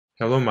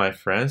Hello my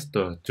friends,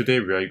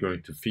 today we are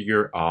going to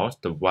figure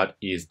out what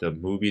is the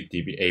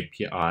MovieDB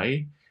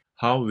API,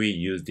 how we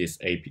use this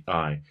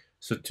API.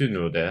 So to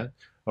know that,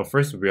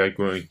 first we are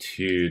going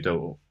to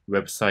the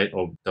website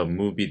of the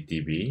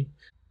MovieDB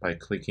by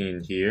clicking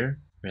in here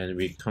and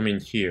we come in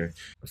here.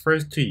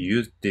 First, to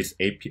use this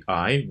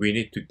API, we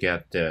need to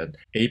get that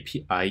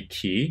API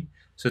key.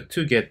 So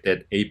to get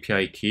that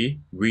API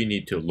key, we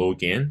need to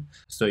log in.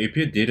 So if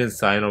you didn't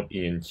sign up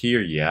in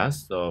here yet,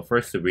 so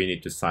first we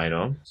need to sign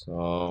up.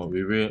 So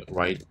we will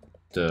write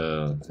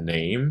the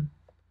name,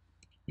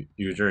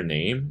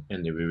 username,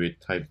 and then we will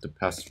type the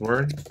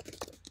password.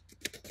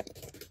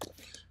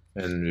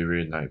 And we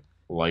will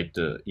write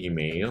the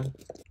email.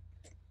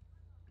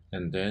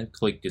 And then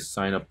click the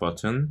sign up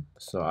button.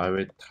 So I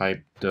will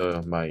type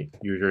my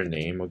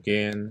username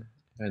again,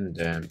 and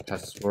then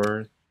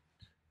password,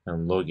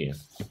 and login.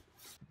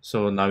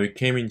 So now we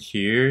came in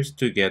here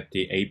to get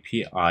the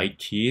API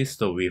key.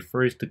 So we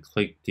first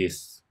click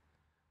this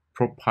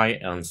profile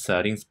and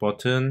settings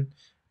button,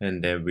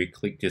 and then we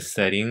click the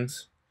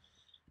settings.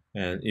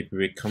 And if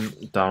we come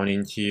down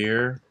in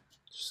here,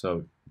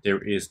 so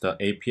there is the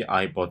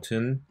API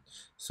button.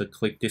 So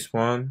click this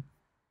one,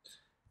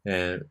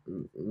 and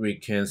we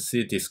can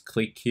see this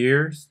click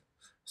here.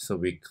 So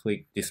we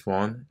click this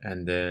one,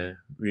 and then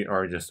we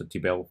are just a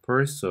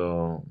developer.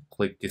 So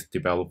click this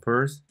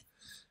developers.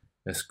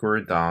 And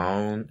scroll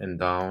down and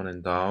down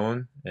and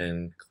down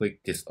and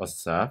click this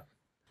accept.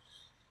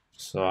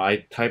 So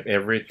I type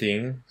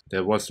everything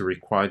that was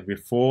required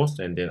before,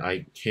 and then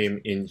I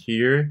came in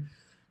here.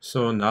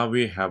 So now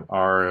we have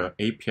our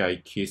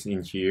API keys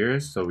in here.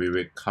 So we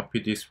will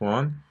copy this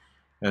one,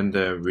 and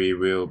then we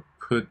will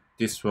put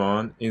this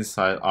one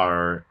inside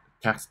our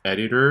text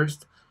editors.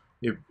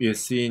 If you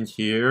see in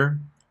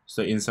here,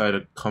 so inside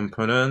a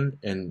component,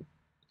 and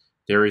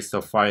there is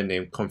a file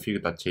named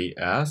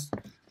config.js.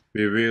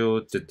 We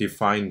will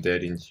define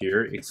that in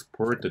here,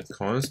 export the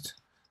const,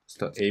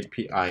 the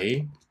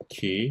API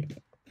key,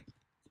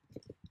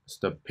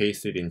 so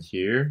paste it in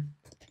here.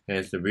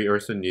 And so we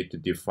also need to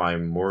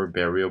define more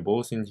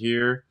variables in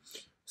here.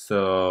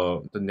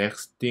 So the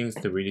next things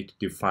that we need to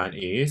define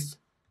is,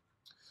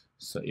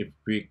 so if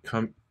we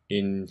come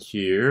in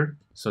here,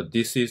 so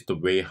this is the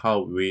way how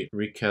we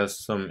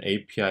request some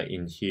API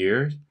in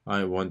here.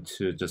 I want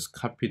to just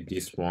copy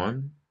this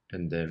one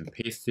and then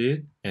paste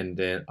it, and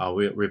then I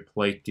will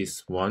replace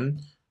this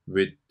one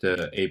with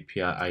the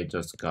API I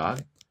just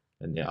got,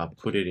 and then I'll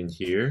put it in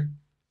here.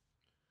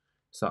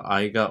 So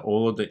I got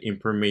all the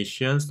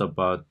information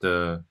about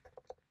the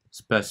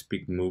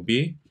specific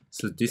movie.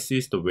 So this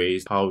is the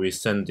way how we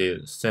send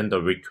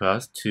the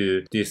request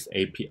to this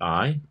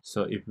API.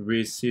 So if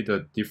we see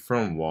the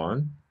different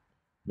one,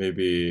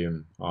 maybe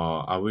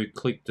I will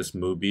click this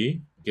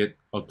movie, get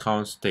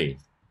account state,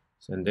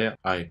 and then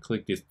I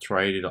click this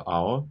try it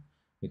out.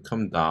 It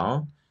come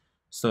down.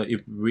 So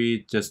if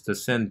we just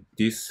send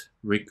this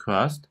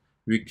request,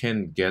 we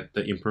can get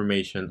the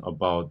information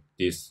about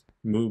this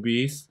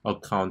movie's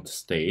account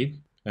state.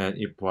 And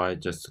if I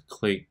just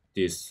click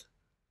this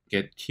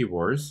get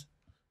keywords,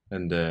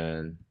 and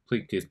then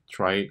click this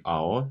try it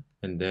out,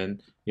 and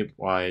then if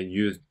I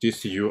use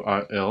this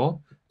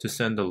URL to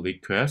send the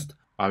request,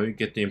 I will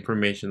get the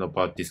information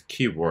about this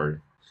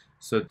keyword.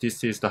 So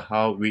this is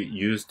how we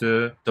use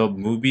the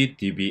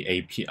MovieDB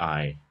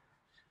API.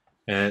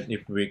 And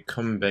if we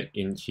come back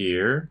in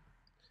here,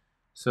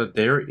 so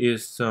there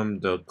is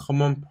the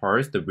common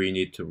parts that we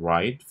need to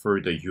write for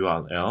the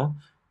URL.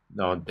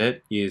 Now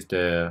that is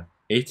the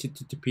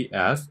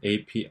https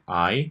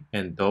API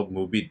and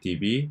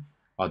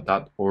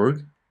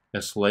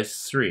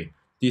 .moviedb.org/3.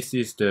 This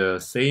is the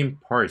same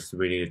parts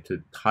we need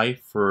to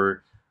type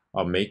for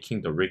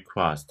making the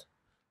request.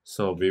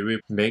 So we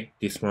will make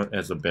this one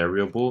as a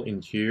variable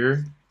in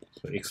here.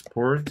 So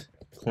export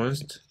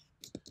const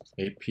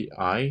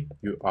API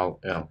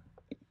URL.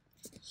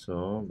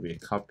 So we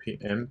copy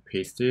and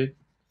paste it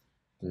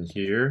in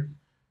here.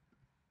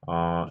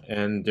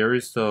 And there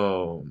is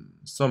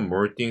some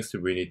more things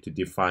that we need to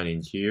define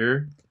in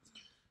here.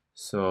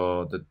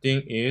 So the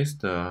thing is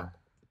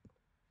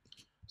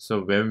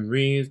so when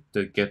we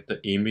get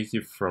the image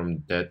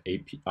from that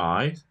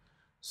API,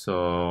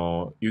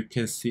 so you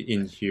can see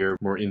in here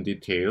more in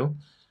detail.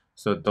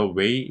 So the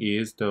way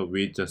is that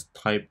we just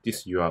type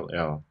this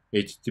URL,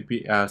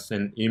 https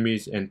and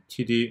image and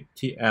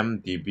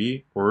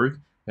tmdb org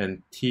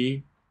and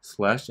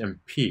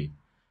t/mp.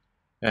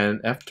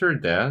 And after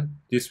that,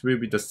 this will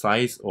be the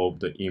size of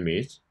the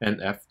image.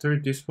 And after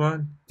this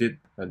one,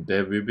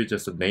 there will be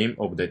just the name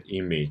of that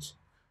image.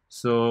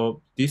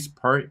 So this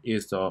part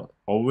is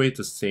always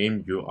the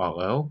same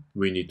URL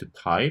we need to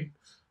type.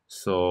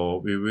 So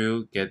we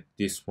will get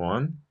this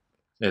one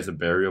as a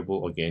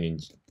variable again in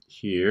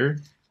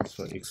here.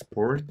 So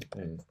export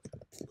and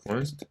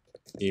const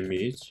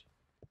image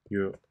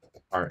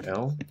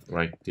URL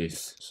like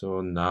this.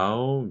 So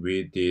now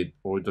we did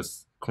all the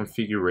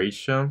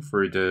configuration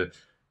for the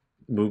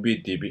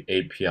MovieDB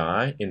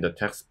API in the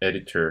text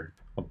editor.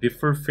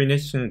 Before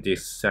finishing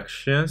these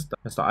sections,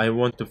 so I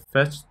want to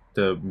fetch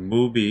the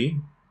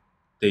movie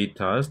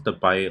data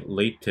by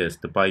latest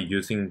by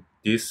using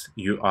this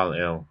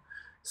URL.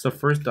 So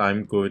first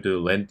I'm going to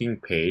landing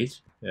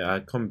page. I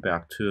come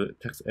back to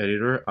text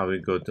editor. I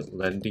will go to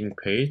landing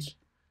page,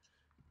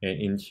 and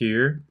in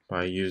here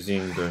by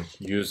using the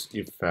use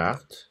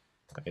effect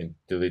and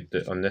delete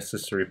the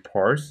unnecessary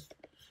parts.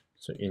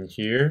 So in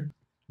here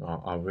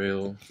I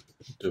will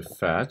do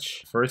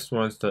fetch. First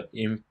one's the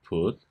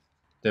input.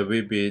 That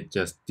will be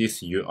just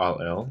this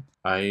URL.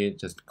 I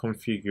just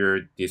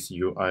configured this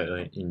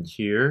URL in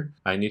here.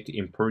 I need to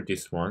import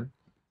this one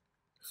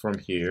from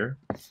here.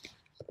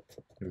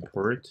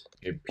 Import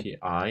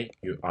API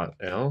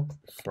URL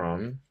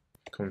from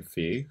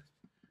config,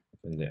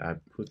 and then I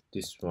put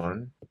this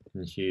one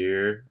in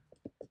here.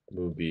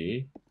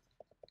 Movie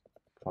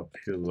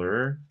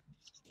popular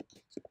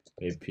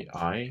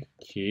API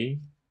key.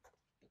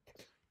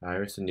 I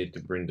also need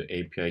to bring the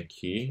API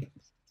key,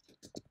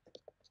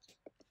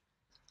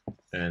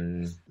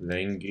 and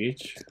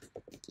language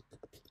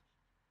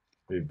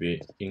will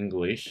be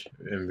English,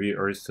 and we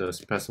also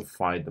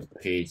specify the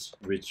page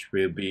which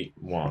will be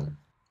 1.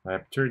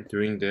 After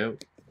doing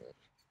that,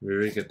 we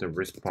will get the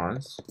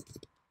response,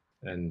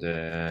 and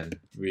then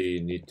we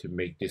need to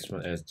make this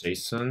one as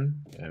JSON,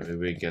 and we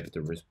will get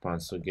the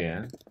response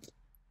again.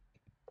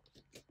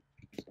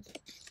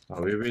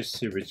 We will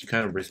see which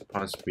kind of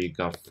response we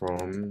got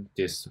from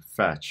this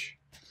fetch.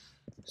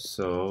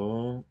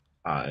 So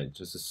I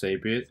just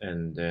save it,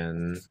 and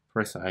then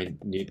first I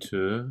need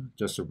to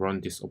just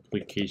run this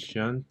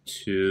application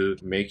to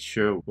make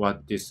sure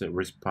what this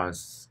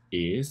response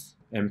is.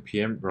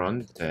 npm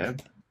run dev.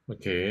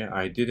 Okay,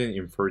 I didn't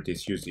import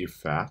this use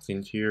effect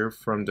in here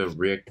from the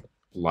React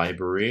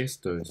libraries,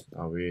 so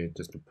I will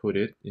just put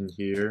it in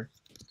here.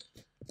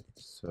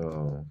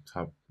 So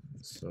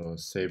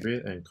save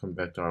it and come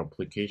back to our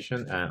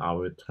application, and I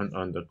will turn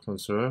on the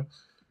console.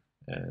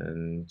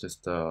 And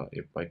just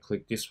if I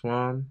click this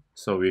one,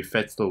 so we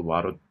fetched a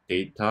lot of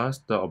data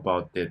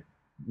about the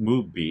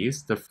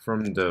movies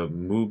from the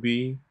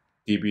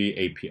MovieDB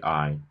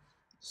API.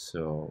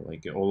 So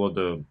like all of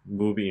the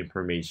movie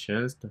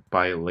informations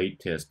by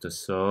latest,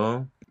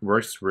 so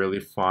works really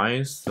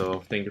fine.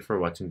 So thank you for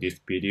watching this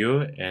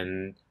video,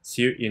 and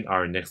see you in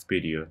our next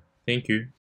video. Thank you.